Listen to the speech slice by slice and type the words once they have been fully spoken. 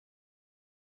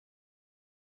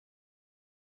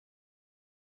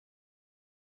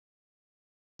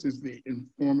is the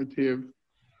informative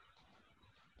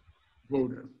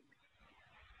voter.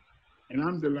 And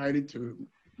I'm delighted to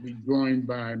be joined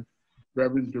by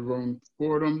Reverend Jerome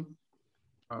Fordham,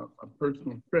 a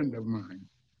personal friend of mine.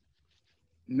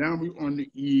 Now we're on the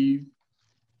eve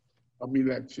of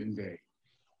Election Day.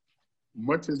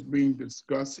 Much is being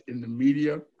discussed in the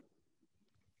media.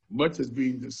 Much is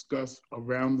being discussed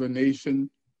around the nation.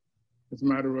 As a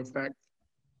matter of fact,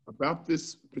 about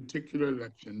this particular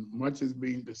election, much is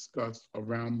being discussed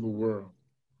around the world.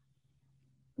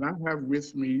 And I have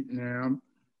with me now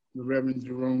the Reverend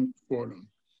Jerome Fordham.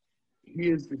 He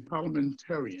is the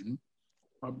parliamentarian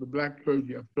of the Black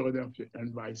Clergy of Philadelphia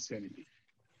and Vicinity.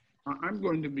 I'm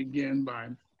going to begin by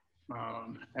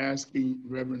asking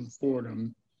Reverend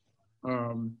Fordham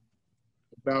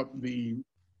about the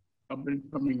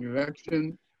up-and-coming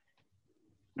election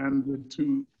and the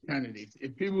two candidates.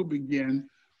 If people begin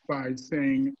by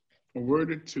saying a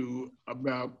word or two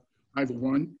about either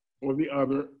one or the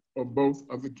other or both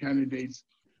of the candidates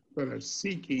that are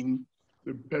seeking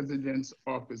the president's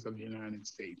office of the United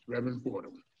States. Reverend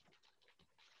Fordham.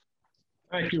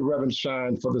 Thank you, Reverend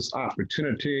Shine, for this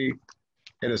opportunity.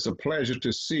 It is a pleasure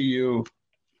to see you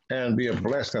and be a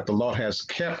blessing that the Lord has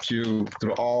kept you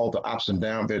through all the ups and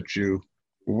downs that you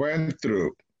went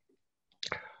through.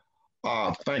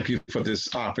 Thank you for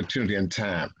this opportunity and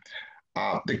time.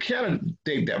 The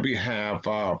candidate that we have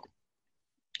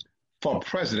for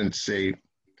presidency,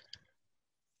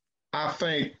 I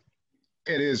think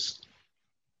it is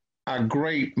a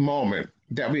great moment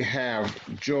that we have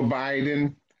Joe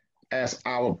Biden as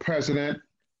our president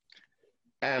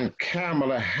and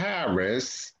Kamala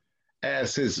Harris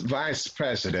as his vice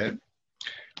president,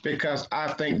 because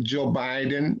I think Joe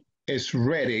Biden is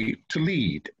ready to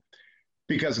lead,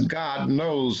 because God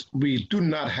knows we do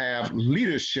not have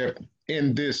leadership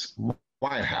in this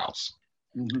White House.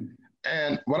 Mm-hmm.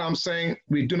 And what I'm saying,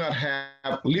 we do not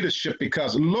have leadership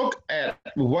because look at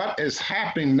what is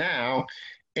happening now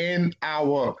in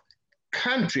our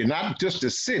country, not just the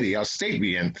city or state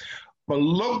we're in, but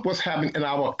look what's happening in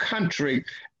our country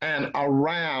and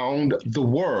around the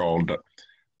world.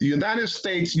 The United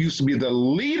States used to be the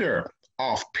leader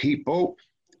of people.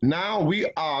 Now we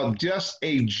are just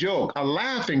a joke, a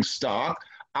laughing stock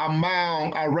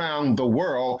around the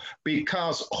world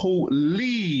because who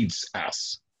leads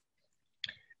us?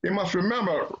 You must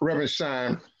remember, Reverend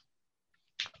Shine,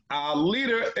 our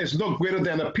leader is no greater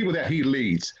than the people that he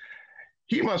leads.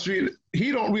 He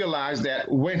don't realize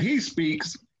that when he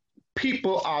speaks,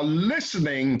 people are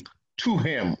listening to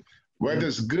him, whether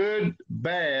it's good,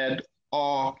 bad,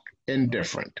 or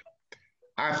indifferent.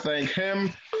 I think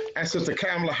him and Sister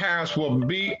Kamala Harris will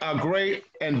be a great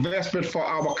investment for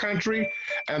our country,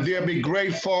 and they'll be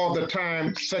great for the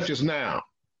time such as now.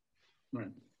 Right.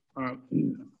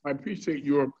 I appreciate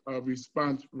your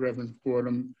response, Reverend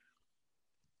Fordham.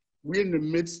 We're in the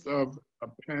midst of a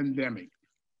pandemic.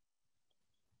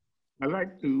 I'd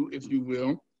like to, if you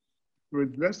will, to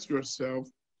address yourself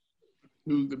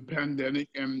to the pandemic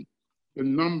and the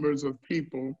numbers of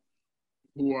people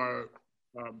who are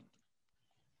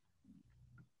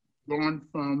gone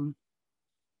from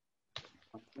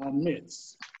our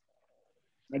midst.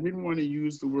 I didn't want to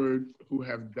use the word who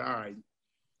have died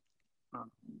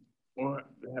or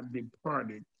have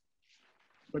departed,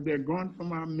 but they're gone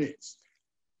from our midst.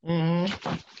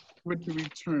 Mm-hmm. But to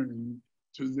return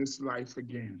to this life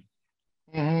again.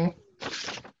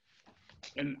 Mm-hmm.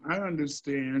 And I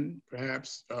understand,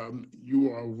 perhaps you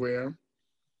are aware,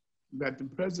 that the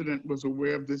president was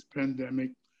aware of this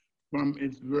pandemic from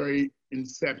its very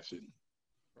inception.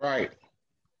 Right.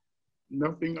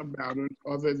 Nothing about it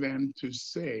other than to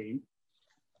say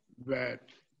that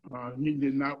he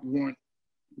did not want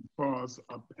to cause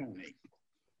a panic.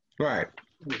 Right.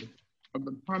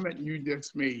 The comment you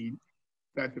just made,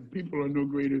 that the people are no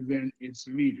greater than its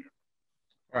leader.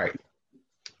 Right.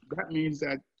 That means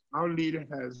that our leader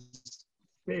has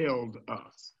failed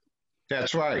us.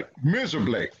 That's right,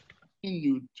 miserably.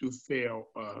 Continue to fail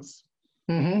us.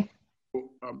 Mm-hmm.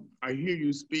 I hear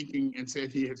you speaking and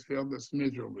said he has failed us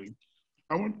miserably.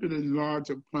 I want you to enlarge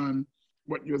upon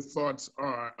what your thoughts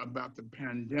are about the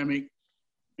pandemic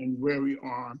and where we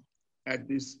are at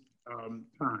this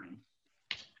time.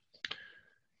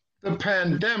 The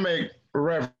pandemic,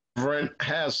 Reverend,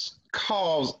 has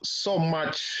caused so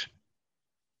much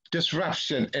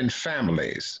disruption in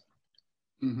families.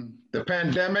 Mm-hmm. The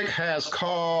pandemic has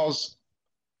caused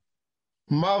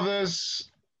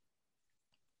mothers,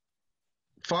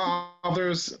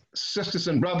 fathers, sisters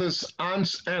and brothers,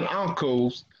 aunts and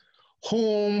uncles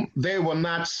whom they will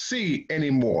not see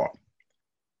anymore.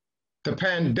 The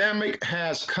pandemic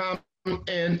has come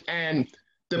in and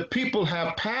the people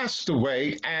have passed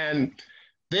away and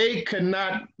they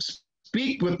cannot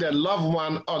speak with their loved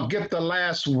one or get the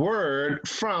last word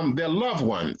from their loved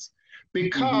ones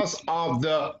because of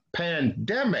the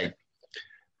pandemic.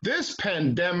 This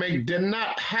pandemic did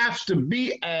not have to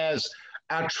be as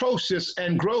atrocious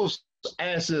and gross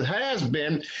as it has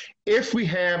been if we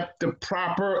have the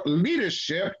proper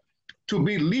leadership to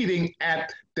be leading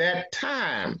at that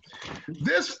time.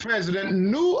 This president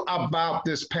knew about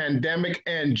this pandemic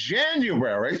in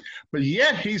January, but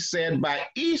yet he said by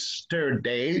Easter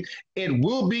Day, it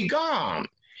will be gone.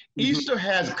 Easter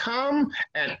has come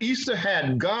and Easter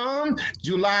had gone.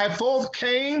 July 4th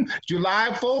came, July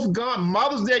 4th gone,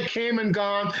 Mother's Day came and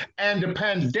gone, and the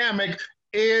pandemic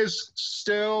is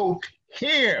still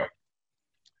here.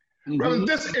 Brother,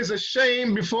 this is a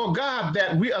shame before God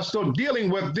that we are still dealing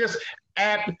with this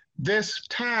at this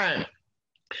time.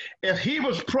 If he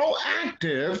was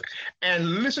proactive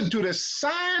and listened to the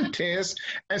scientists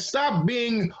and stop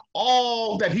being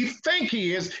all that he think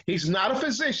he is, he's not a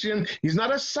physician, he's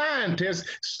not a scientist,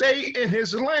 stay in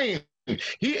his lane.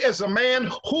 He is a man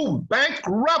who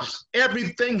bankrupts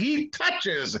everything he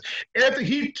touches. Everything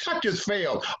he touches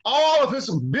fails. All of his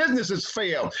businesses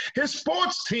fail. His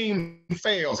sports team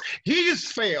fails.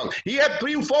 He's failed. He had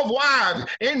 3 or 4 wives.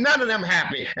 Ain't none of them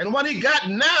happy. And what he got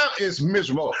now is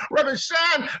miserable. Reverend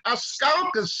Sean, a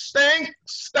skunk is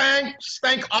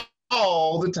stank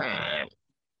all the time.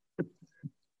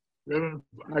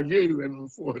 I hear you,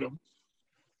 Reverend Fordham.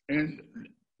 And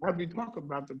as we talk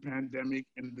about the pandemic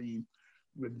and the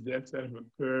deaths that have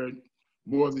occurred,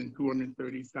 more than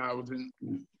 230,000,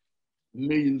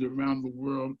 millions around the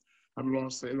world have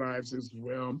lost their lives as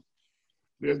well.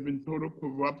 There's been total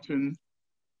corruption,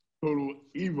 total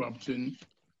eruption,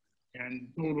 and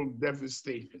total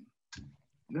devastation.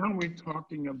 Now we're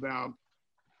talking about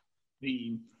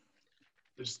the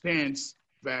stance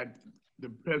that the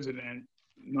president,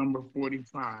 number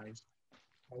 45,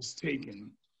 has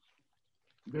taken.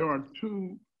 There are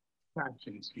 2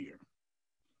 factions here.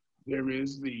 There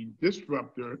is the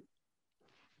disruptor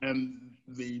and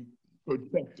the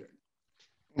protector.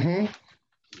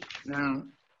 Now,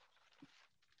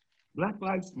 Black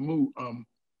Lives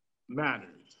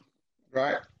Matters.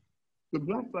 Right. The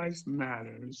Black Lives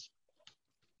Matters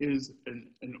is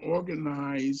an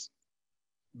organized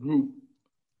group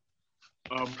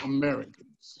of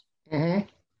Americans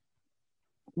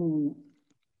who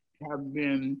have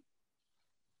been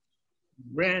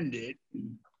branded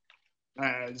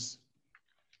as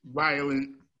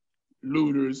violent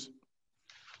looters,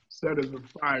 setters of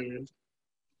fires,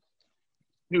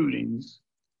 shootings,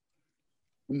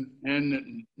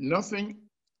 and nothing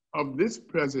of this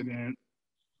president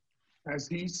has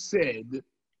he said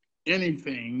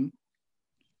anything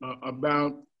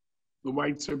about the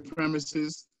white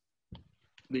supremacists,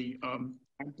 the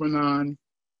Aquanon,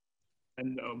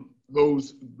 and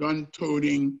those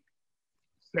gun-toting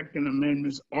Second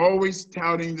Amendments, always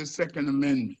touting the Second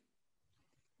Amendment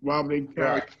while they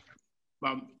carry.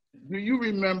 Do you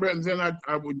remember, and then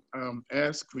I would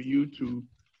ask for you to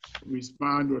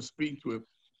respond or speak to it.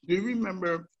 Do you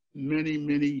remember many,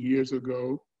 many years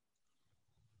ago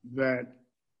that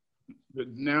the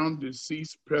now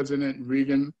deceased President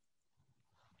Reagan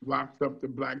locked up the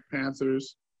Black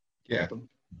Panthers,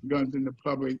 guns in the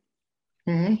public?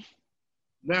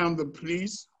 Now the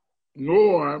police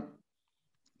nor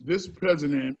this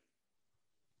president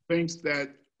thinks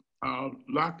that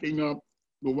locking up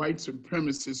the white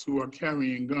supremacists who are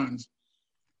carrying guns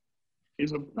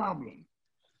is a problem.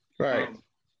 Right.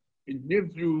 It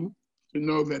gives you to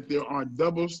know that there are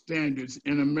double standards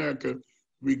in America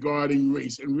regarding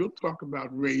race. And we'll talk about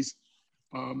race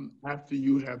after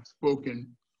you have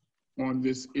spoken on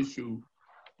this issue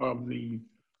of the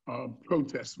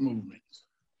protest movements.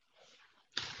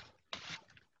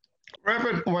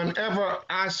 Reverend, whenever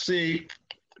I see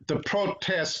the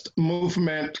protest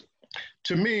movement,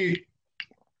 to me,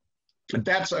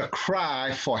 that's a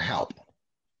cry for help.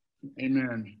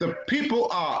 Amen. The people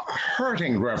are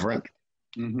hurting, Reverend,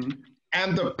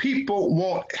 and the people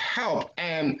want help,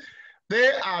 and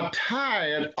they are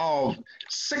tired of,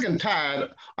 sick and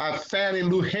tired, Fannie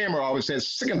Lou Hamer always says,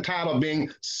 sick and tired of being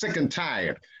sick and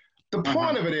tired. The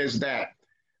point of it is that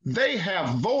they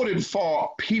have voted for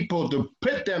people to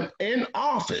put them in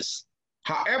office.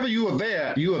 However you are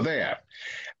there, you are there.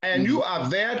 And you are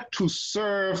there to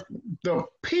serve the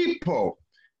people.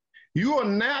 You are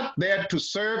not there to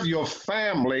serve your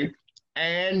family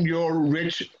and your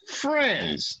rich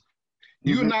friends.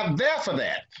 You're not there for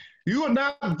that. You are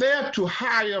not there to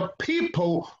hire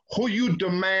people who you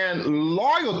demand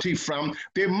loyalty from.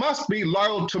 They must be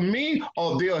loyal to me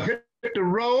or they'll hit the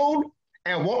road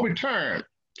and won't return.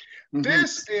 Mhm.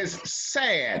 This is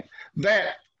sad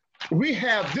that we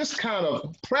have this kind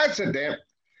of president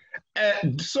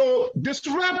and so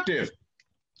disruptive.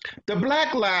 The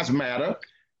Black Lives Matter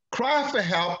cry for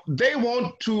help. They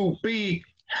want to be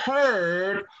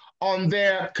heard on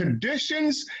their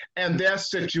conditions and their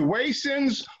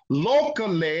situations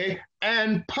locally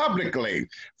and publicly.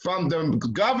 From the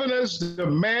governors, the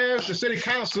mayors, the city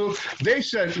council, they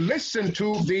should listen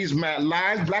to these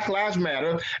Black Lives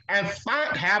Matter and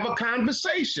have a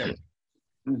conversation.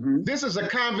 Mhm. This is a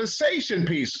conversation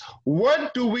piece.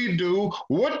 What do we do?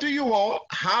 What do you want?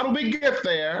 How do we get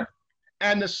there?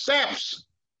 And the steps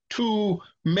to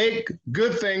make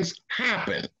good things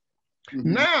happen. Mhm.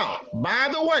 Now, by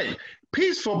the way,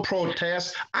 peaceful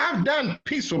protests, I've done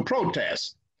peaceful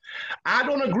protests. I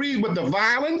don't agree with the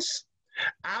violence.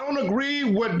 I don't agree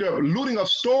with the looting of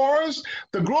stores.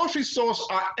 The grocery stores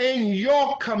are in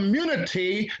your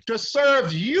community to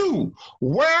serve you.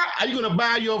 Where are you going to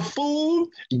buy your food,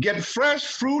 get fresh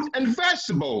fruit and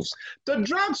vegetables? The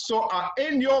drugstore are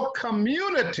in your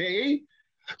community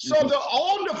so the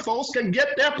older folks can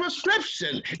get their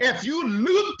prescription. If you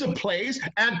loot the place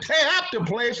and tear up the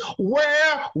place,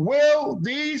 where will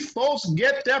these folks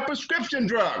get their prescription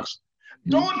drugs?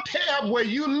 Don't tear up where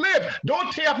you live.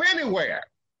 Don't tear up anywhere.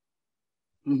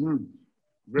 Mhm.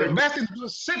 The Very best thing to do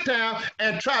is sit down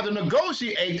and try to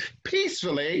negotiate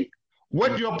peacefully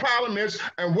what your problem is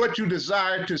and what you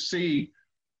desire to see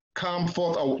come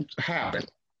forth or happen.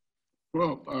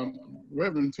 well,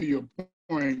 Reverend, to your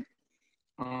point,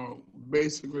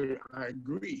 basically I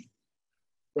agree.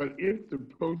 But if the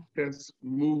protest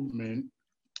movement,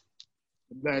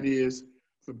 that is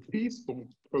the peaceful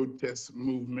protest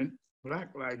movement,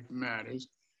 Black Lives Matters,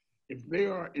 if they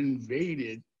are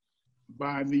invaded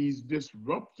by these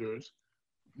disruptors,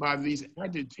 by these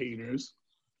agitators,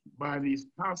 by these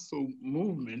hostile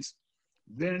movements,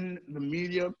 then the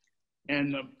media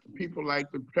and people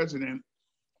like the president,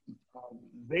 uh,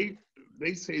 they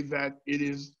they say that it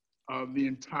is the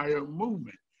entire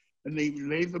movement, and they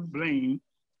lay the blame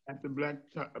at the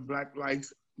Black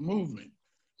Lives Movement.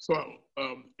 So,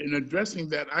 in addressing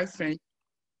that, I think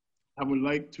I would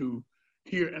like to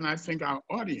hear, and I think our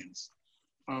audience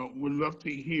would love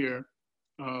to hear,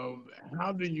 uh,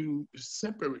 how do you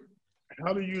separate,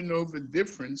 how do you know the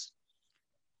difference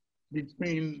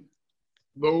between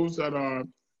those that are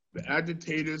the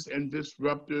agitators and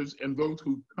disruptors and those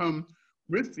who come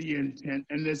with the intent,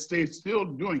 and that they're still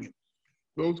doing it,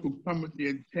 those who come with the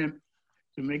intent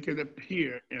to make it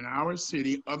appear in our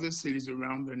city, other cities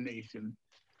around the nation,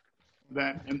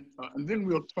 that, and then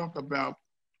we'll talk about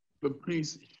the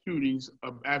police shootings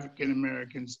of African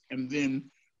Americans, and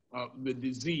then the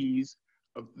disease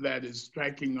that is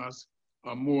striking us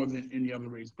more than any other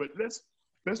race. But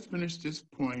let's finish this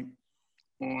point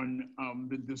on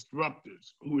the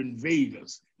disruptors who invade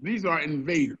us. These are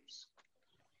invaders,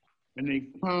 and they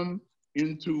come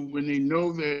into, when they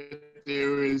know that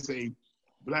there is a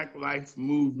Black Lives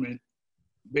Movement,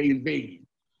 they invade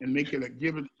and make it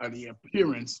give it the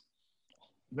appearance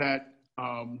that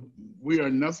we are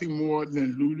nothing more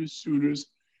than looters, shooters,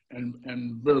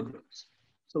 and burglars.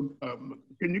 So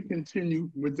can you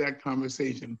continue with that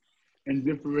conversation and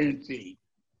differentiate?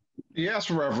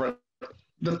 Yes, Reverend.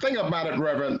 The thing about it,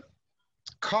 Reverend,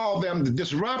 call them the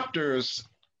disruptors.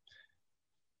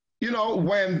 You know,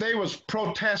 when they was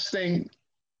protesting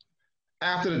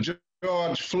after the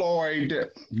George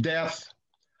Floyd death,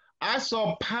 I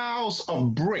saw piles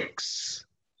of bricks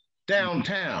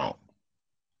downtown.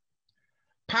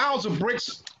 Piles of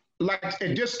bricks like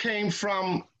it just came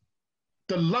from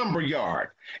the lumber yard.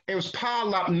 It was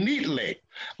piled up neatly,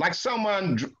 like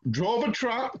someone drove a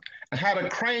truck and had a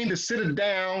crane to sit it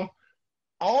down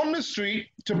on the street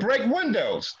to break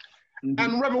windows. Mhm.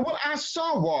 And Reverend, what I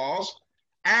saw was,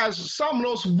 as some of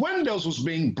those windows was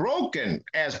being broken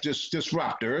as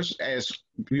disruptors, as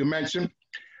you mentioned,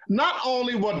 not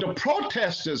only were the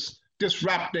protesters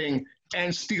disrupting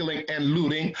and stealing and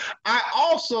looting, I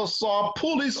also saw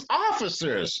police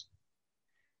officers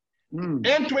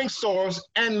entering stores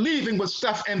and leaving with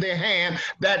stuff in their hand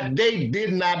that they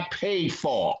did not pay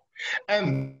for.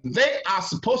 And they are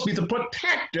supposed to be the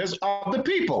protectors of the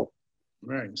people.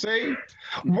 Right. See,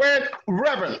 when,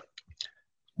 Reverend,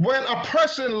 when a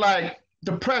person like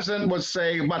the president would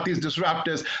say about these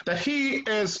disruptors that he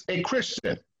is a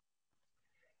Christian,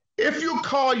 if you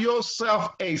call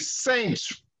yourself a saint,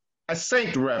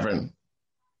 Reverend,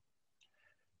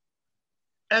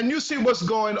 and you see what's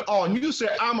going on, you say,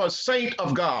 I'm a saint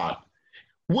of God,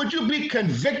 would you be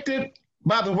convicted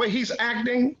by the way he's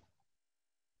acting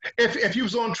if you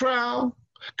was on trial?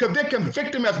 Could they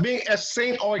convict him as being a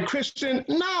saint or a Christian?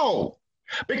 No,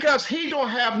 because he don't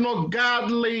have no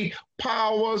godly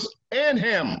powers in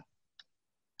him.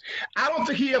 I don't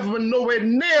think he ever been nowhere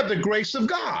near the grace of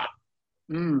God.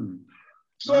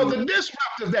 So the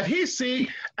disruptors that he see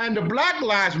and the Black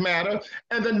Lives Matter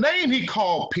and the name he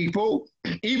called people,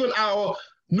 even our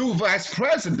new vice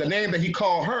president, the name that he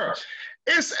called her,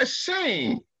 it's a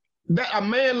shame that a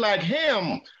man like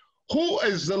him, who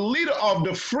is the leader of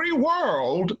the free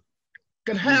world,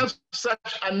 can have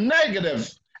such a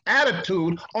negative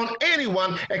attitude on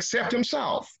anyone except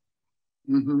himself.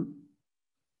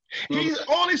 He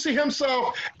only see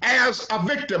himself as a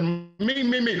victim.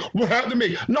 Me. What happened to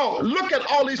me? No, look at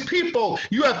all these people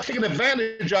you have taken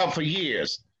advantage of for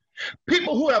years.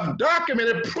 People who have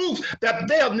documented proof that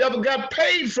they have never got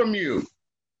paid from you.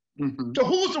 So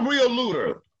who's the real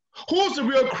looter? Who's the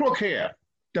real crook here?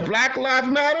 The Black Lives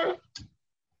Matter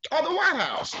or the White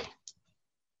House?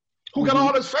 Who got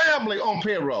all his family on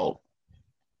payroll?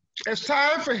 It's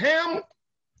time for him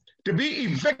to be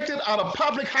evicted out of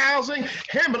public housing,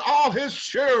 him and all his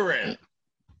children.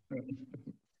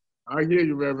 I hear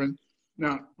you, Reverend.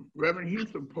 Now, Reverend,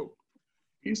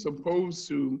 he's supposed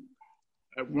to,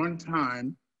 at one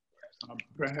time,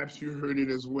 perhaps you heard it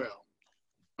as well,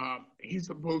 he's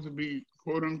supposed to be,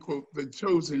 quote unquote, the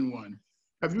chosen one.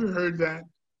 Have you heard that?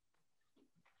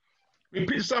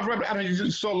 Repeat yourself, Reverend. I don't know,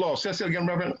 you're so low. Say it again,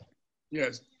 Reverend.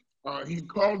 Yes. He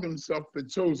called himself the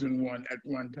chosen one at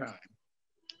one time.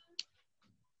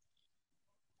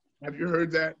 Have you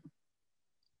heard that?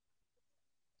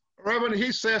 Reverend,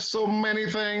 he says so many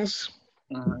things.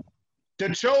 The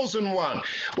chosen one.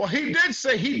 Well, he did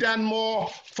say he done more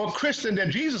for Christian than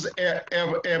Jesus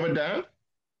ever done.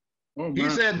 He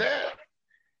said that.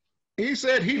 He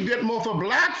said he did more for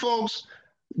Black folks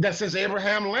than since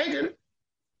Abraham Lincoln.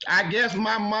 I guess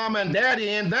my mom and daddy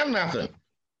ain't done nothing.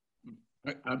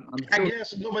 I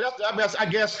guess nobody else. I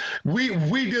guess we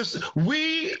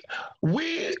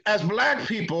as Black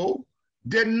people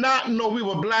did not know we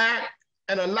were Black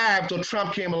and alive till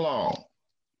Trump came along.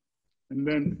 And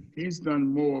then he's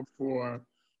done more for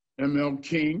M.L.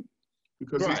 King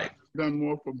because he's done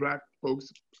more for Black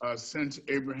folks since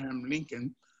Abraham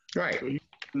Lincoln. Right. So he's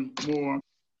done more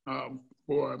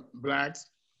for Blacks.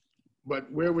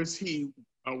 But where was he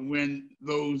when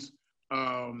those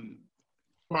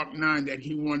Park 9 that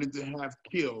he wanted to have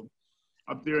killed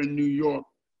up there in New York,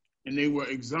 and they were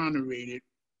exonerated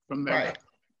from that? Right.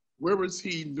 Where was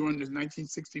he during the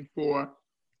 1964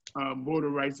 voter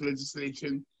rights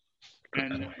legislation?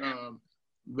 And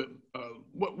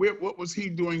what was he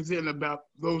doing then about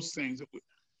those things?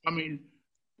 I mean,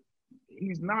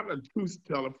 he's not a truth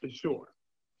teller for sure.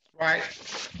 Right.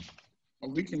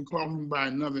 We can call him by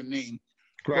another name.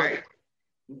 Right.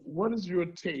 But what is your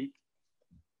take,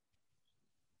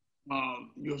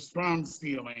 your strong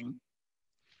feeling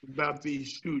about these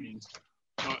shootings?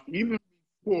 Even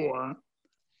before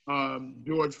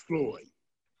George Floyd,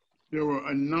 there were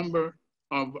a number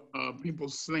of people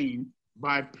slain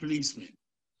by policemen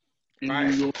in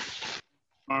New York,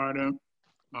 Florida,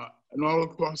 and all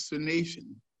across the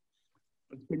nation.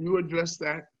 Can you address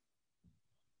that?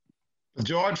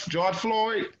 George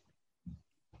Floyd?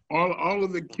 All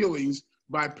of the killings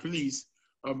by police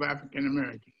of African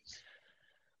Americans.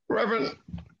 Reverend,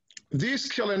 these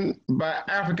killing by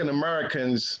African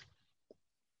Americans,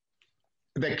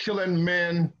 they're killing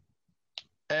men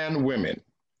and women.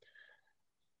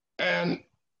 And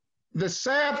the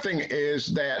sad thing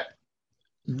is that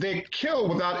they kill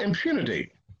without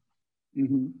impunity.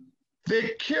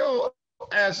 They kill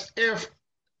as if,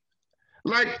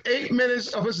 like 8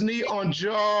 minutes of his knee on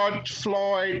George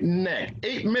Floyd's neck,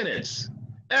 8 minutes.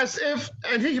 As if,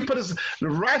 and he put his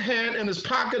right hand in his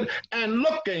pocket and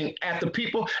looking at the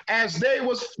people as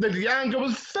the young girl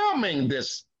was filming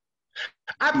this.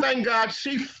 I thank God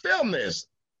she filmed this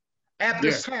at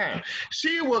this time.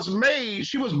 She was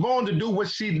born to do what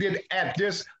she did at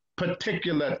this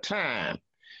particular time.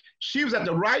 She was at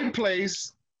the right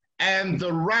place and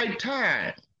the right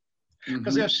time.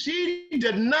 Because if she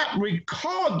did not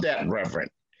record that, Reverend,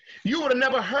 you would have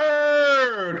never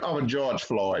heard of a George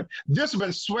Floyd. This has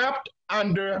been swept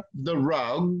under the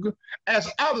rug, as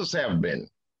others have been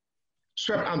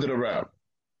swept under the rug.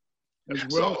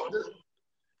 So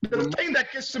the thing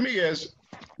that gets to me is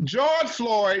George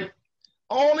Floyd,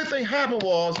 only thing happened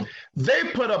was they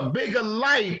put a bigger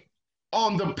light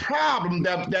on the problem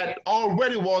that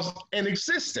already was in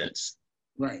existence.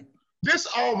 Right. This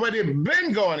already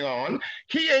been going on.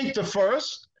 He ain't the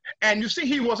first. And you see,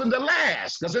 he wasn't the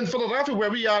last. Because in Philadelphia, where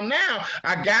we are now,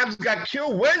 our guy got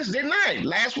killed Wednesday night,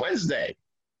 last Wednesday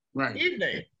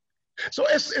evening. So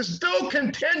it's still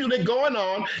continually going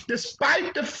on,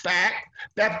 despite the fact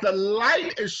that the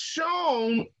light is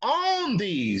shown on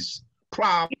these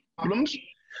problems.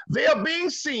 They are being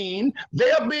seen, they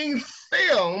are being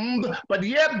filmed, but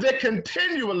yet they're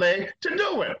continually to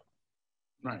do it.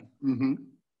 Right. Mm-hmm.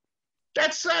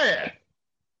 That's sad.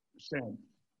 Sad.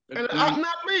 And it ought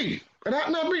not be. It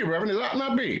ought not be, Reverend. It ought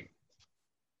not be.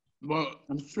 Well,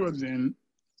 I'm sure then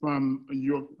from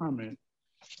your comment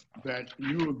that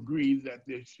you agree that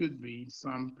there should be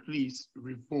some police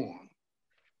reform.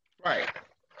 Right.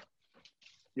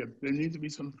 Yep, there needs to be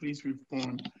some police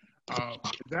reform.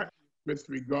 That with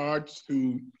regards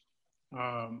to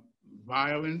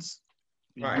violence,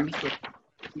 the right. use of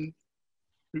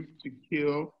to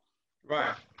kill,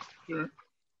 right, or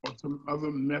some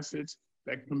other methods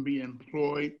that can be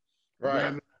employed right. rather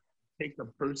than take a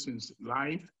person's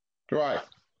life. Right.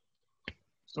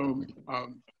 So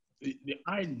the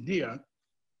idea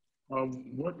of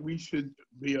what we should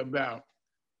be about,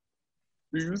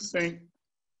 do you think,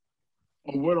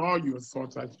 or what are your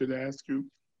thoughts, I should ask you,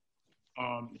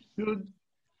 should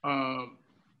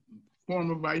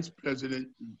former Vice President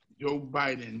Joe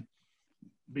Biden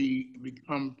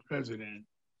become president?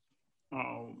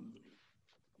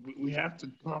 We have to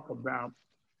talk about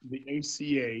the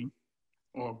ACA,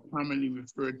 or commonly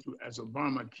referred to as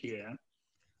Obamacare.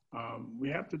 We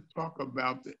have to talk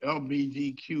about the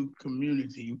LGBTQ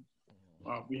community.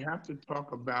 We have to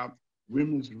talk about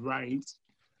women's rights,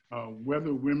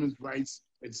 whether women's rights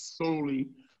is solely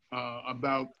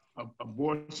about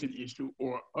abortion issue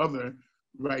or other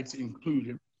rights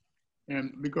included.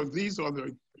 And because these are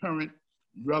the current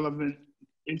relevant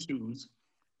issues,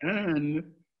 and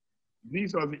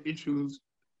these are the issues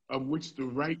of which the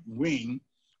right wing,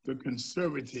 the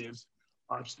conservatives,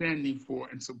 are standing for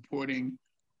and supporting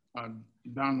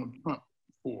Donald Trump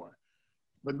for.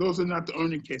 But those are not the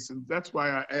only cases. That's why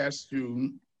I asked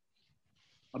you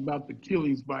about the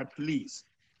killings by police.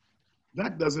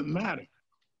 That doesn't matter.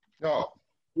 No.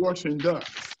 Abortion does.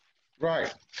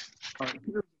 Right.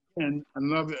 Here's again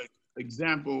another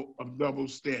example of double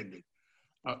standard.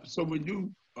 So would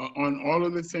you, on all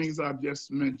of the things I've just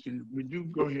mentioned, would you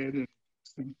go ahead and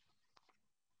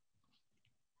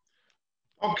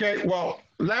Okay, well,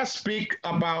 let's speak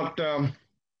about the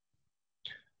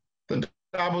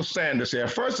double standards here.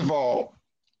 First of all,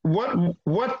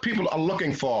 what people are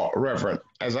looking for, Reverend,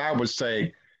 as I would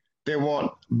say, they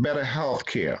want better health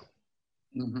care.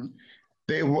 Mm-hmm.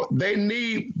 They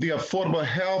need the affordable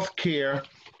health care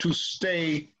to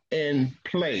stay in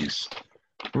place.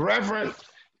 Reverend,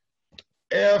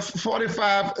 if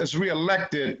 45 is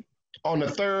reelected on the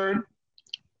 3rd,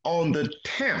 on the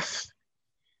 10th,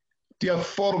 the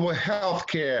affordable health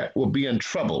care will be in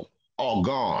trouble or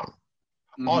gone,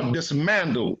 mm-hmm. or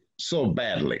dismantled so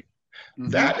badly. Mm-hmm.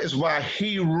 That is why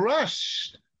he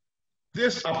rushed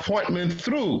this appointment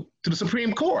through to the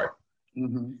Supreme Court.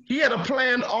 Mm-hmm. He had a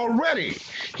plan already.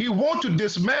 He wants to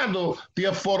dismantle the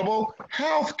affordable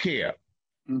health care.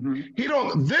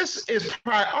 Mm-hmm. This is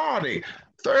priority.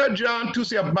 3 John 2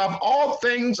 says, above all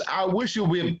things, I wish you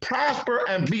would prosper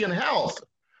and be in health.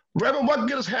 Reverend, what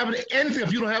good is having anything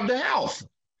if you don't have the health?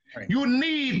 Right. You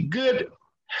need good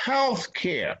health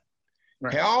care.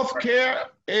 Right. Health care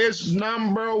is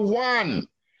number one.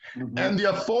 Mm-hmm. And the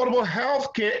affordable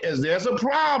health care is, there's a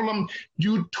problem,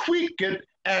 you tweak it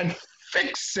and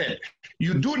fix it.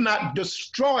 You do not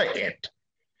destroy it.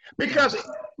 Because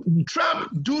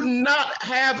Trump do not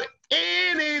have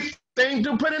anything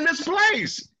to put in this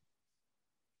place.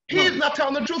 He's not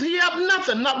telling the truth. He have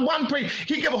nothing, not one thing.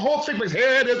 He give a whole thing, like,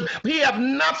 here it is. He have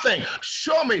nothing.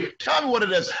 Show me, tell me what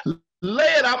it is. Lay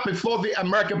it out before the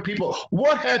American people.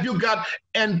 What have you got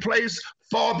in place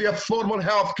for the affordable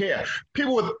health care?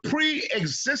 People with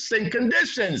pre-existing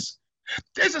conditions.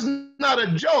 This is not a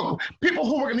joke. People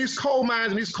who work in these coal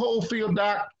mines and these coal field,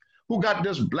 doc, who got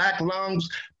this black lungs,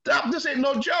 this ain't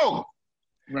no joke.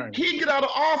 Right. He get out of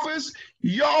office,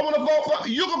 y'all want to vote for,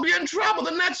 you're going to be in trouble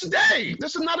the next day.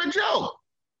 This is not a joke.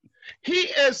 He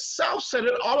is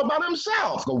self-centered, all about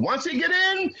himself. But once he get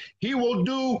in, he will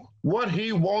do what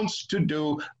he wants to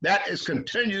do. That is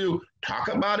continue talk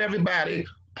about everybody,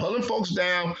 pulling folks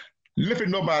down,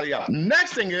 lifting nobody up.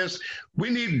 Next thing is we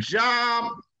need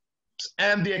jobs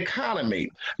and the economy.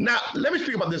 Now, let me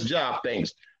speak about this job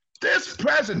things. This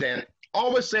president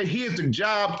always say he is the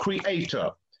job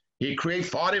creator. He create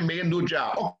 40 million new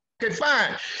jobs. Okay,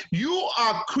 fine. You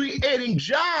are creating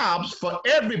jobs for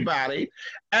everybody,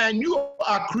 and you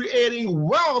are creating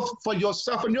wealth for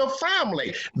yourself and your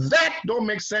family. That don't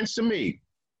make sense to me.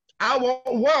 I want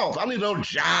wealth. I need no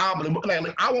job.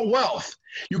 I want wealth.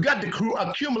 You got to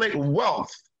accumulate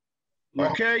wealth.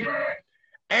 okay?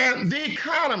 And the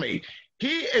economy.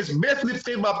 He is basically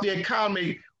thinking about the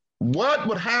economy. What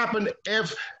would happen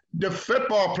if the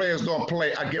football players don't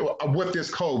play with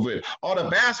this COVID, or the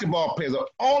basketball players? The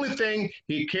only thing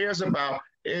he cares about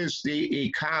is the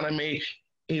economy.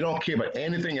 He don't care about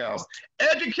anything else.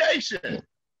 Education.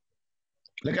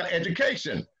 Look at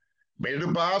education. Maybe the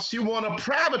boss, you want to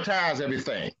privatize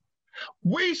everything.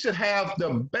 We should have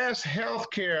the best health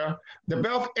care, the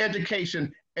best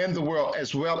education in the world,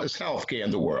 as well as health care in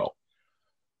the world.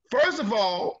 First of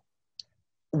all,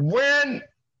 when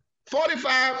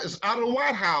 45 is out of the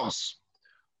White House,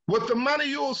 with the money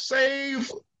you'll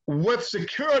save with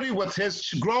security, with his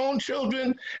grown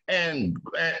children and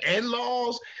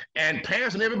in-laws and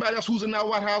parents and everybody else who's in that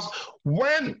White House,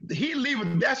 when he leaves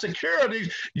that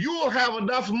security, you will have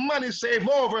enough money saved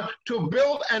over to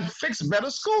build and fix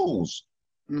better schools.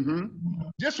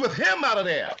 Just with him out of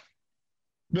there.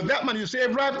 With that money you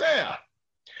save right there.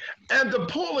 And the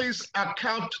police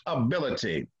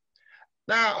accountability.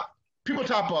 Now, people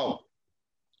talk about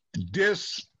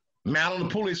dismantling the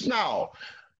police. No,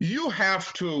 you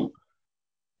have to,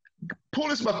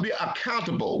 police must be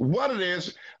accountable. What it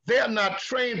is, they are not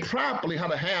trained properly how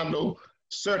to handle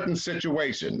certain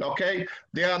situations, okay?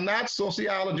 They are not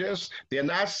sociologists, they're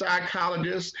not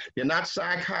psychologists, they're not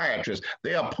psychiatrists,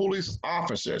 they are police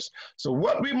officers. So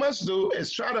what we must do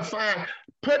is try to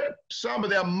put some of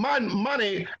their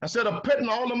money, instead of putting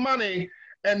all the money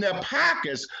in their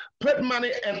pockets, put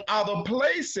money in other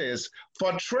places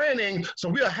for training. So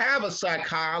we'll have a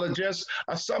psychologist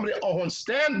or somebody on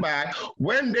standby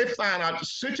when they find out a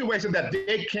situation that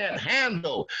they can't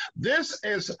handle. This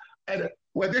is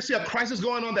where they see a crisis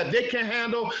going on that they can't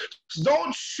handle.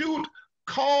 Don't shoot,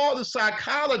 call the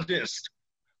psychologist.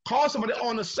 Call somebody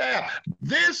on the staff.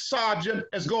 This sergeant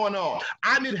is going on.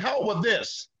 I need help with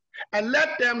this. And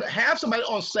let them have somebody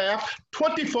on staff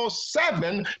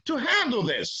 24/7 to handle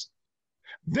this.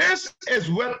 This is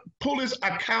what police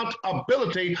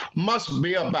accountability must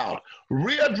be about.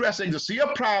 Readdressing to see a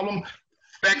problem,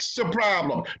 fix the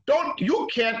problem. You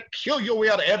can't kill your way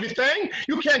out of everything.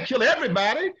 You can't kill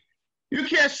everybody. You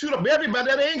can't shoot up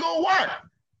everybody. That ain't gonna work.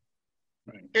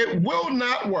 Right. It will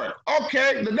not work.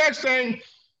 Okay, the next thing,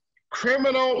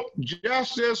 criminal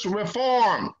justice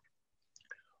reform.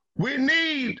 We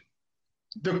need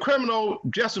the criminal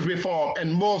justice reform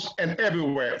in most and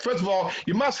everywhere. First of all,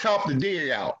 you must help the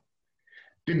DA out.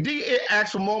 The DA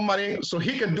asks for more money so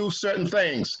he can do certain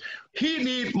things. He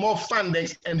needs more funding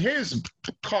in his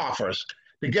coffers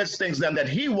to get things done that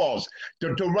he wants,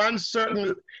 to run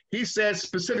certain, he says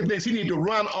specific things he needs to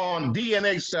run on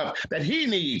DNA stuff that he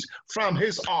needs from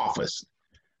his office.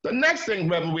 The next thing,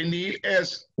 Reverend, we need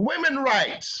is women's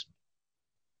rights.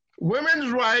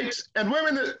 Women's rights, and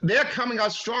women, they're coming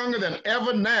out stronger than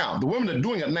ever now. The women are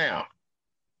doing it now.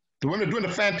 The women are doing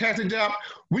a fantastic job.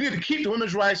 We need to keep the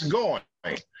women's rights going,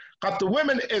 because the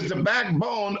women is the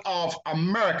backbone of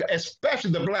America,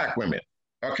 especially the Black women,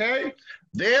 okay?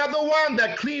 They're the one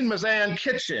that clean Miss Ann's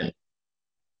kitchen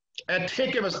and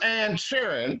take Miss Ann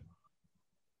cheering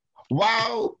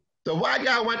while the white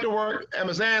guy went to work and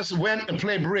Miss Ann went and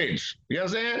played bridge. You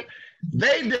understand?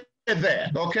 They did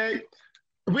that, okay?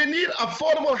 We need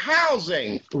affordable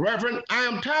housing, Reverend. I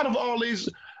am tired of all these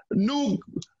new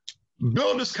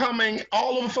builders coming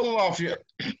all over Philadelphia,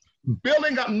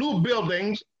 building up new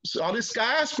buildings, all these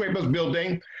skyscrapers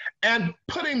building, and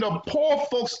putting the poor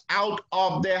folks out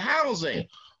of their housing.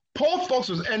 Poor folks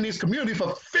was in these communities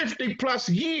for 50 plus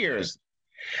years.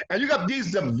 And you got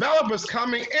these developers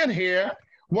coming in here,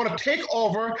 want to take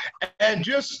over and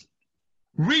just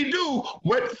redo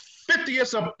what 50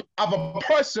 years of a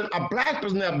person, a Black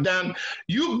person have done.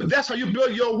 That's how you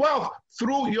build your wealth,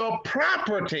 through your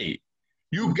property.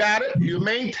 You got it, you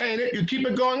maintain it, you keep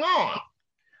it going on.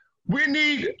 We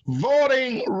need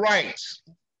voting rights.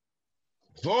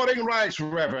 Voting rights,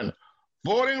 Reverend.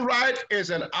 Voting right is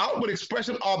an outward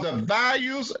expression of the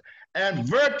values and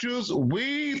virtues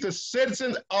we, the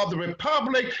citizens of the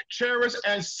Republic, cherish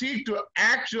and seek to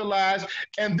actualize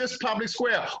in this public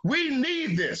square. We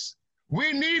need this.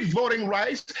 We need voting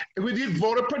rights. We need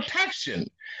voter protection.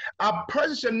 A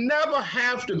person should never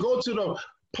have to go to the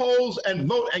polls and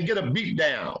vote and get a beat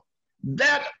down.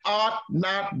 That ought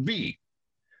not be.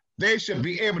 They should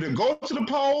be able to go to the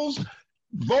polls,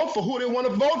 vote for who they want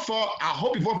to vote for. I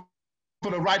hope you vote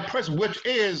for the right person, which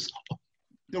is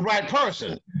the right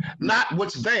person, not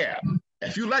what's there.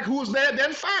 If you like who's there,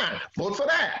 then fine, vote for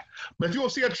that. But if you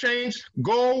want to see a change,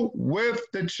 go with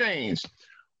the change.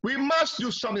 We must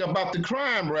do something about the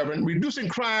crime, Reverend, reducing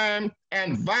crime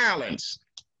and violence.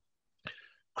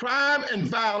 Crime and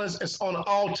violence is on an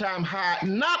all-time high,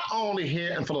 not only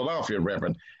here in Philadelphia,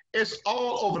 Reverend. It's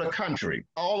all over the country,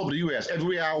 all over the U.S.,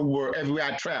 everywhere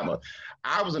I travel.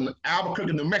 I was in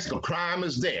Albuquerque, New Mexico, crime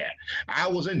is there. I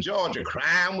was in Georgia,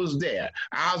 crime was there.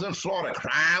 I was in Florida,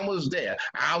 crime was there.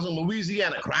 I was in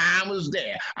Louisiana, crime was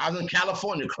there. I was in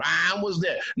California, crime was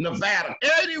there. Nevada,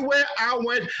 anywhere I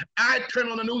went, I turned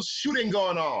on the news, shooting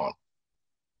going on.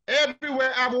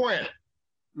 Everywhere I went.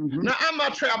 Now, I'm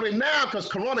not traveling now because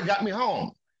Corona got me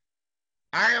home.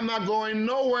 I am not going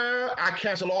nowhere. I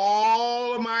cancel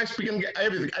all of my speaking.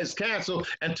 Everything is canceled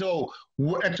until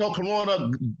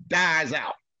Corona dies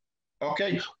out.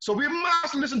 Okay, so we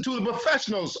must listen to the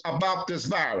professionals about this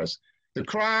virus, the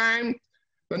crime.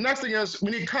 The next thing is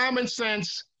we need common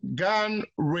sense gun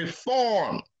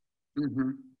reform.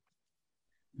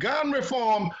 Gun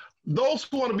reform. Those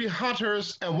who want to be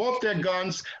hunters and want their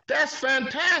guns, that's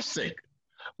fantastic.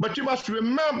 But you must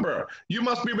remember, you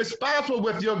must be responsible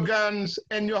with your guns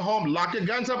in your home. Lock your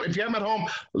guns up. If you have them at home,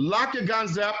 lock your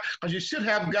guns up, because you should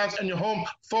have guns in your home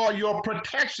for your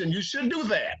protection. You should do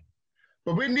that.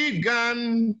 But we need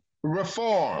gun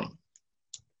reform.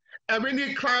 And we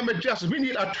need climate justice. We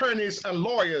need attorneys and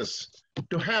lawyers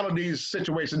to handle these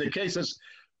situations, the cases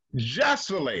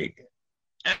justly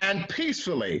and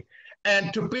peacefully,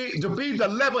 and to be the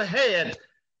level head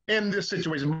in this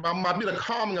situation, might be the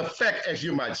calming effect, as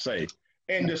you might say,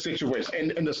 in this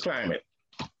situation, in this climate.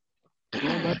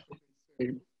 Well,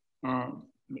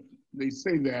 they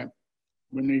say that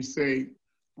when they say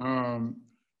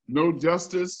no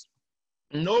justice,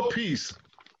 no peace.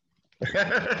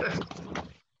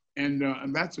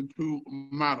 and that's a true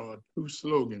motto, a true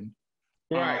slogan.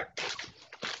 Right.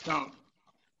 Now,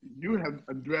 you have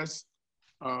addressed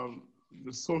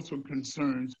the social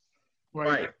concerns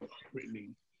quite appropriately.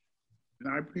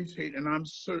 And I appreciate, and I'm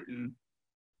certain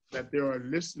that there are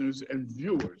listeners and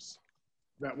viewers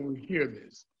that will hear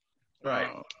this.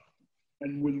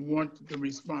 And would want the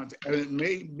response. And it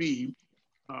may be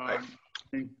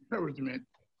encouragement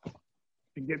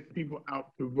to get people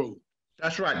out to vote.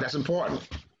 That's right, that's important.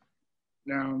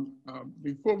 Now,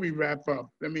 before we wrap up,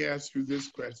 let me ask you this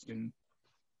question.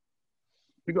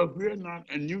 Because we're not,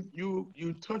 and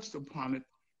you touched upon it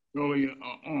earlier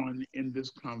on in this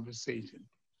conversation.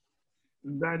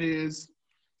 That is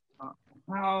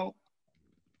how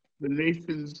the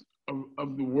nations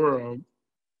of the world,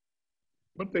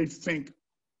 what they think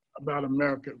about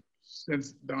America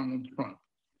since Donald Trump.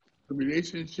 The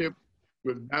relationship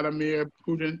with Vladimir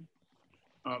Putin,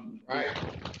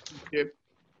 relationship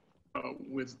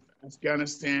with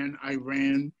Afghanistan,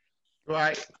 Iran,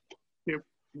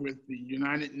 with the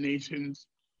United Nations,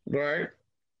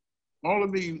 all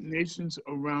of the nations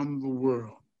around the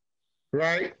world.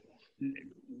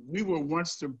 We were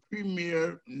once the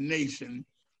premier nation.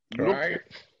 And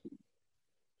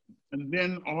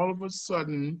then all of a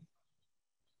sudden,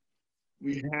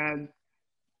 we had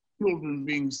children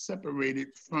being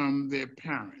separated from their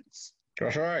parents.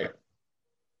 That's right.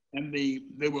 And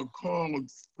they were called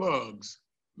thugs,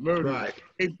 murderers,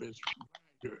 rapists,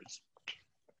 rioters,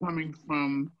 coming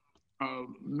from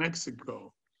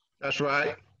Mexico. That's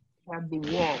right. Had the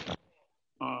wall.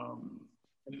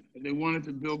 They wanted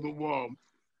to build the wall.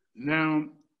 Now,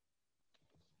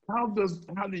 how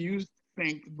do you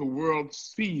think the world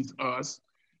sees us,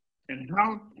 and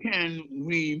how can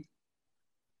we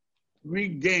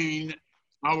regain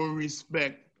our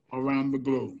respect around the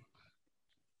globe?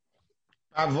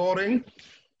 By voting.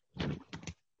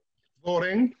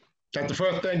 That's the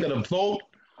first thing, that a vote.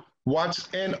 What's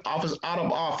in office, out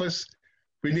of office.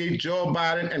 We need Joe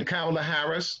Biden and Kamala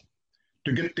Harris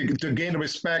to gain the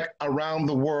respect around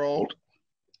the world.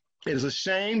 It is a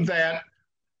shame that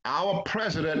our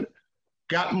president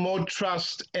got more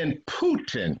trust in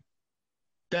Putin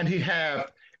than he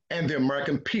have in the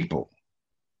American people.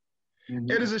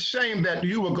 It is a shame that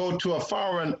you will go to a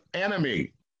foreign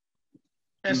enemy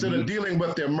instead of dealing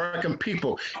with the American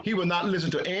people. He will not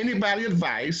listen to anybody's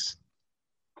advice.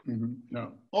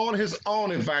 No. On his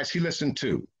own advice he listened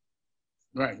to.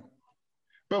 Right.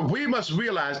 But we must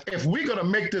realize, if we're going to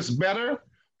make this better,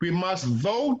 we must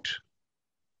vote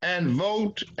and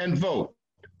vote and vote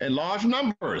in large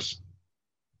numbers,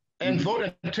 and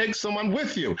vote and take someone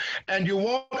with you. And you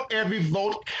want every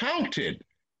vote counted.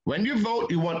 When you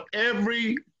vote, you want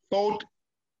every vote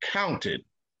counted.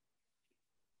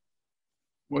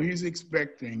 Well, he's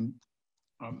expecting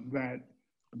that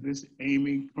this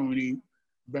Amy Coney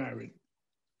Barrett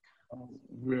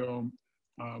will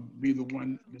be the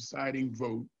one deciding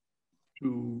vote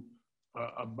to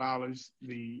abolish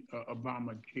the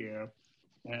Obamacare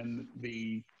and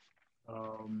the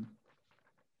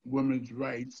women's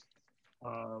rights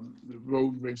the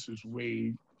Roe versus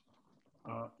Wade,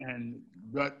 and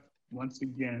gut once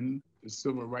again the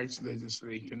civil rights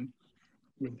legislation,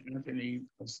 with Anthony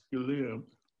Scalia,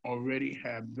 already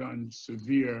have done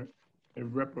severe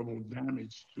irreparable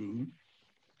damage to.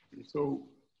 So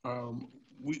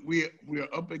we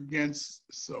are up against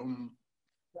some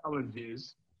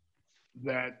challenges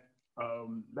that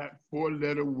that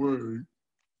four-letter word,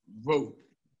 vote,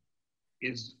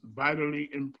 is vitally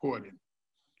important.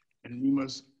 And we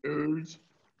must urge,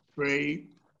 pray,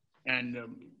 and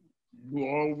do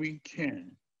all we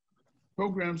can.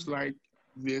 Programs like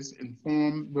this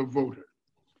inform the voter.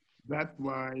 That's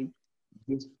why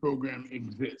this program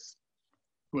exists,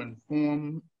 to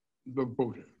inform the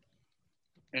voter.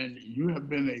 And you have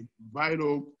been a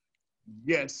vital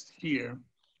guest here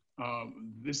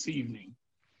this evening.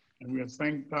 And we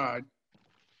thank God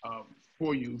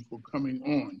for you for coming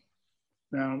on.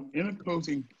 Now, in a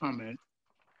closing comment,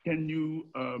 can you,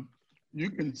 you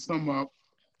can sum up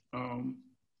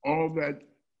all that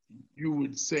you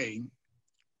would say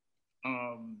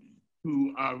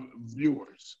to our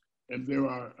viewers, and there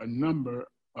are a number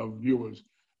of viewers,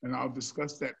 and I'll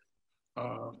discuss that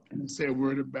and say a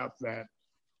word about that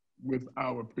with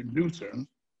our producer.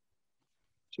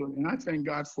 So, and I thank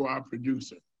God for our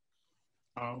producer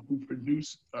who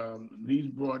produced these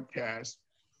broadcasts.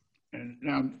 And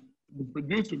now the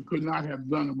producer could not have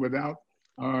done it without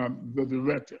the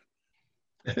director.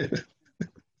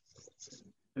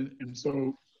 and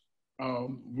so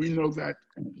we know that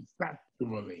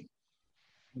factually.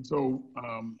 And so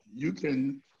you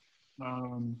can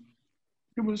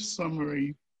give us a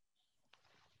summary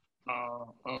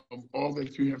of all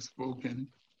that you have spoken,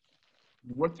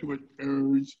 what you would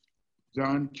urge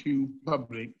John Q.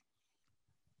 Public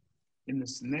in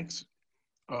this next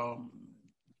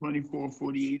 24,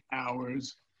 48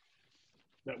 hours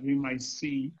that we might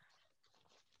see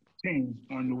change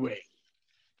on the way.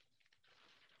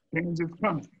 Change is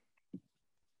coming.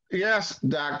 Yes,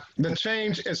 Doc, the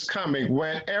change is coming.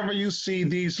 Whenever you see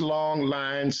these long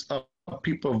lines of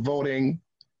people voting,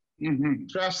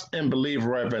 trust and believe,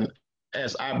 Reverend,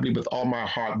 as I believe with all my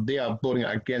heart, they are voting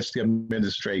against the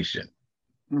administration.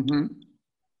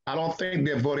 I don't think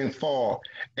they're voting for.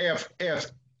 If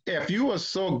you were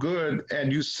so good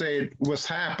and you said what's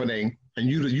happening and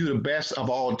you the best of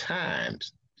all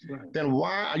times, right, then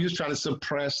why are you trying to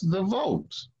suppress the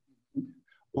votes?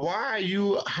 Why are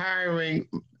you hiring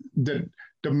the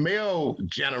male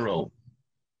general,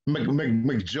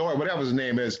 McJoy, whatever his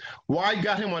name is? Why you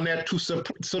got him on that so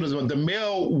that the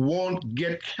mail won't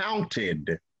get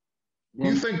counted?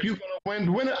 You think you're going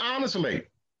to win it honestly?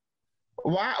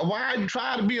 Why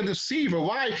try to be a deceiver?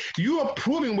 Why you are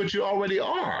proving what you already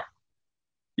are?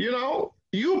 You know,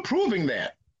 you're proving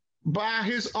that by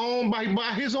his own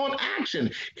action.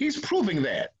 He's proving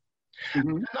that.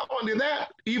 Not only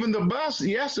that, even the bus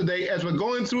yesterday, as we're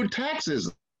going through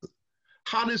Texas,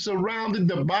 how they surrounded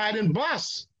the Biden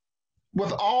bus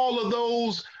with all of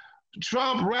those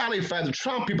Trump rally fans, the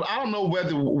Trump people. I don't know whether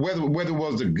it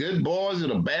was the good boys or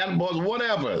the bad boys,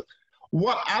 whatever.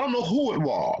 I don't know who it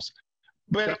was.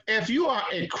 But if you are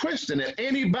a Christian, and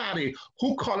anybody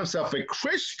who calls himself a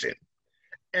Christian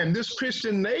in this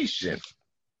Christian nation,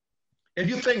 if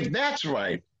you think that's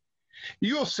right,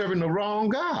 you're serving the wrong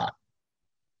God.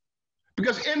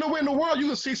 Because in the world, you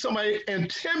can see somebody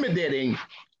intimidating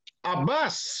a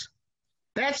bus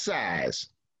that size,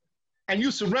 and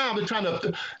you surround it trying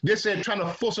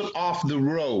to force it off the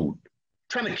road,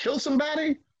 trying to kill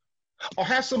somebody or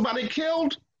have somebody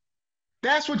killed.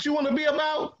 That's what you want to be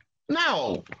about?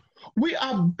 No, we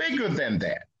are bigger than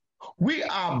that. We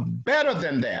are better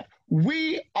than that.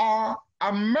 We are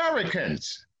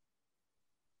Americans.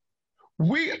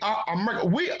 We are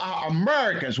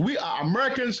Americans. We are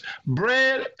Americans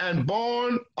bred and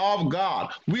born of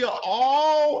God. We are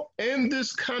all in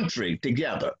this country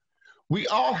together. We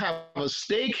all have a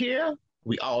stake here.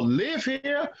 We all live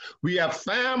here. We have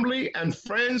family and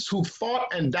friends who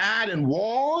fought and died in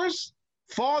wars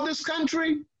for this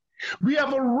country. We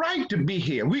have a right to be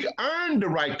here. We earned the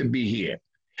right to be here.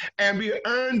 And we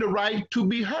earned the right to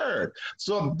be heard.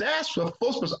 So that's what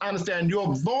folks must understand.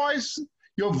 Your voice,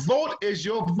 your vote is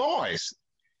your voice.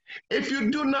 If you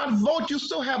do not vote, you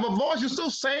still have a voice. You're still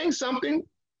saying something. It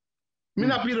may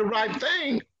not be the right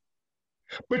thing,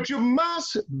 but you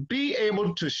must be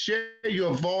able to share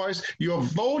your voice. Your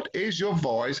vote is your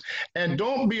voice. And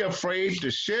don't be afraid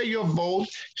to share your vote,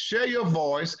 share your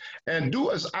voice, and do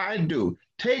as I do.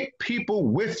 Take people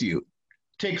with you.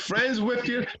 Take friends with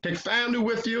you, take family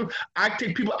with you. I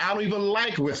take people I don't even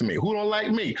like with me, who don't like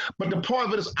me. But the point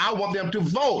of it is I want them to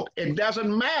vote. It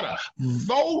doesn't matter.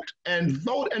 Vote and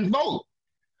vote and vote.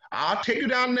 I'll take you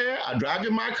down there. I'll drive you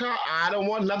in my car. I don't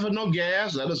want nothing for no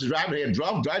gas. Let us drive here.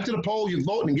 Drive to the poll. You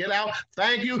vote and get out.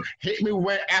 Thank you. Hit me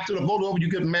where after the vote over, you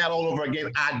get mad all over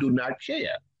again. I do not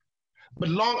care. But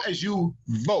long as you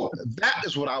vote, that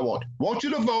is what I want. Want you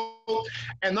to vote,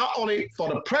 and not only for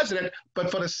the president, but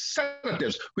for the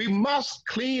senators. We must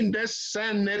clean this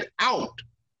Senate out.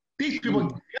 These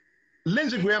people,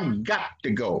 Lindsey Graham got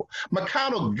to go.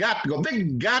 McConnell got to go. They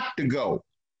got to go.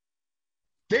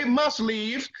 They must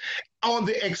leave on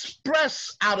the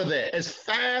express out of there as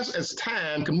fast as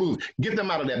time can move. Get them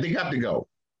out of there. They got to go.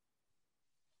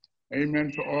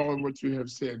 Amen to all of what you have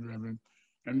said, Reverend.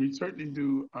 And we certainly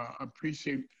do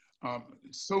appreciate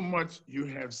so much you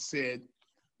have said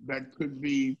that could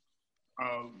be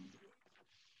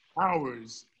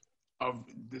hours of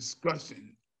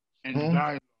discussion and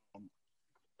dialogue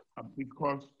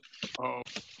because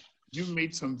you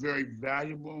made some very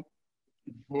valuable,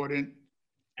 important,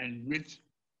 and rich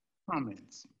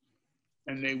comments,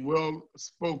 and they well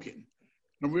spoken.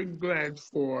 And we're glad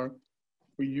for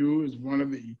you as one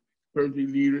of the clergy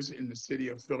leaders in the city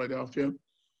of Philadelphia,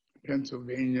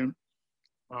 Pennsylvania,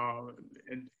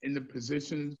 and in the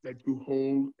positions that you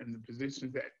hold and the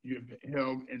positions that you have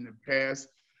held in the past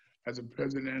as a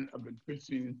president of the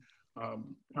Christian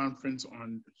conference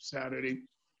on Saturday.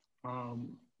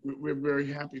 We're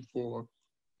very happy for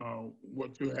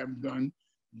what you have done,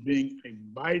 being a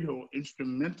vital,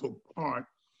 instrumental part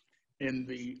in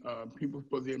the People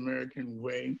for the American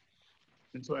Way.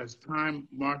 And so as time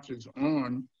marches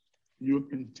on, you'll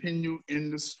continue in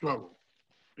the struggle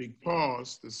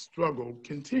because the struggle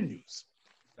continues.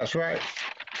 That's right.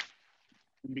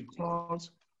 Because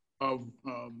of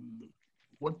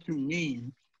what you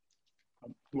mean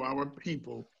to our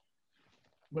people,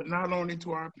 but not only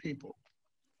to our people,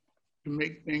 to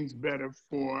make things better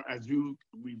for, as you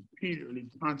repeatedly,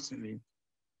 constantly,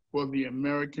 for the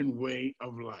American way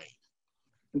of life.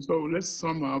 And so let's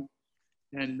sum up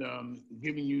and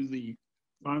giving you the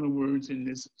final words in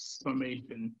this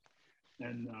summation.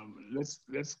 And let's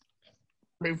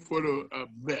pray for the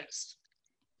best.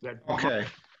 Okay.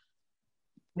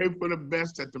 Pray for the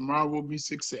best that tomorrow will be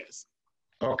success.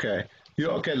 Okay.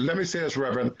 Okay, let me say this,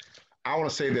 Reverend. I want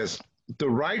to say this. The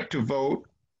right to vote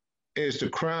is the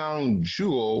crown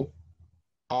jewel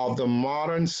of the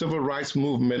modern civil rights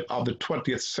movement of the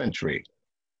 20th century.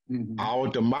 Mm-hmm. Our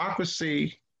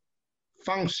democracy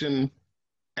functions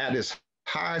at its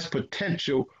highest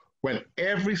potential when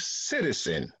every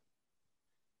citizen,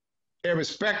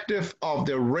 irrespective of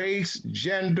their race,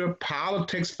 gender,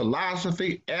 politics,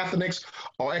 philosophy, ethnics,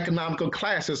 or economical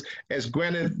classes, is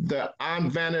granted the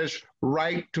unvarnished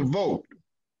right to vote,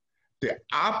 the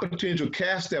opportunity to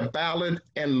cast their ballot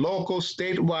in local,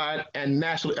 statewide, and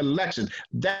national elections.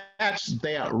 That's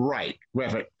their right,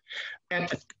 Reverend. And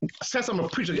since I'm a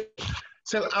preacher,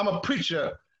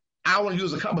 I want to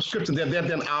use a couple of scriptures,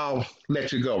 then I'll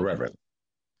let you go, Reverend.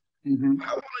 Mm-hmm.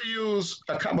 I want to use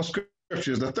a couple of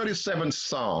scriptures, the 37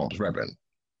 Psalms, Reverend.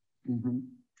 Mm-hmm.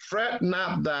 Fret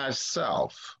not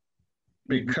thyself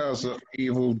because of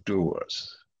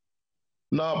evildoers,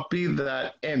 nor be thou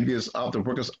envious of the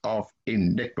workers of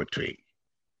iniquity.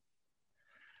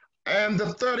 And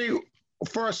the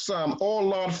 31st Psalm, O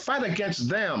Lord, fight against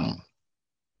them,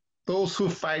 those who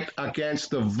fight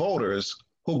against the voters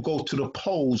who go to the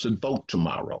polls and vote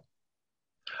tomorrow,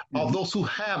 or those who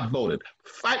have voted.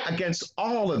 Fight against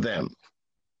all of them.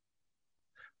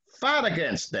 Fight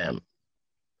against them,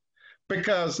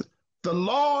 because the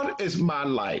Lord is my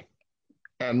light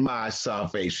and my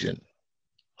salvation.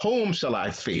 Whom shall I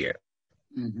fear?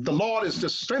 Mm-hmm. The Lord is the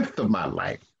strength of my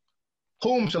life.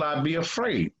 Whom shall I be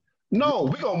afraid? No,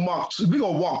 we're gonna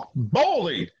walk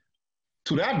boldly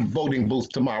to that voting booth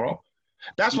tomorrow.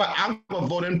 That's why I'm gonna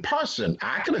vote in person.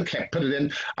 I could have put it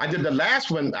in. I did the last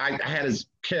one. I had it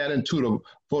carried into the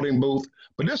voting booth,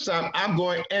 but this time I'm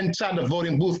going inside the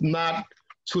voting booth, not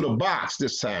to the box.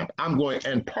 This time I'm going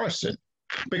in person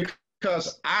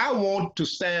because I want to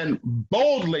stand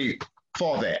boldly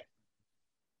for that.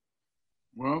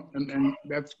 Well, and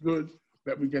that's good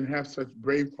that we can have such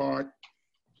brave heart,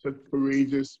 such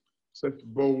courageous, such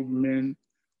bold men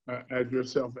as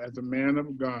yourself, as a man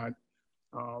of God.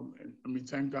 And we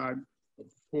thank God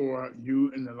for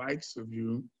you and the likes of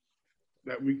you,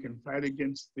 that we can fight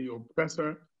against the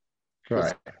oppressor,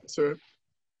 right,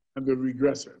 and the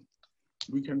regressor.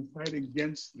 We can fight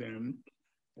against them,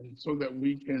 and so that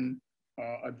we can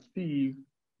achieve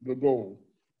the goal.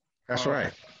 That's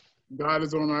right. God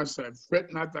is on our side.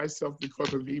 Fret not thyself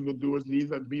because of evildoers,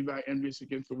 neither be thy envious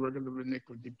against the workers of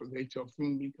iniquity, for they shall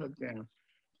soon be cut down.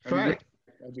 Right.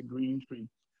 As a green tree.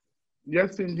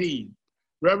 Yes, indeed.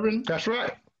 Reverend? That's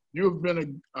right. You've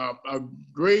been a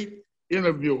great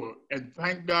interviewer, and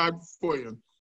thank God for you.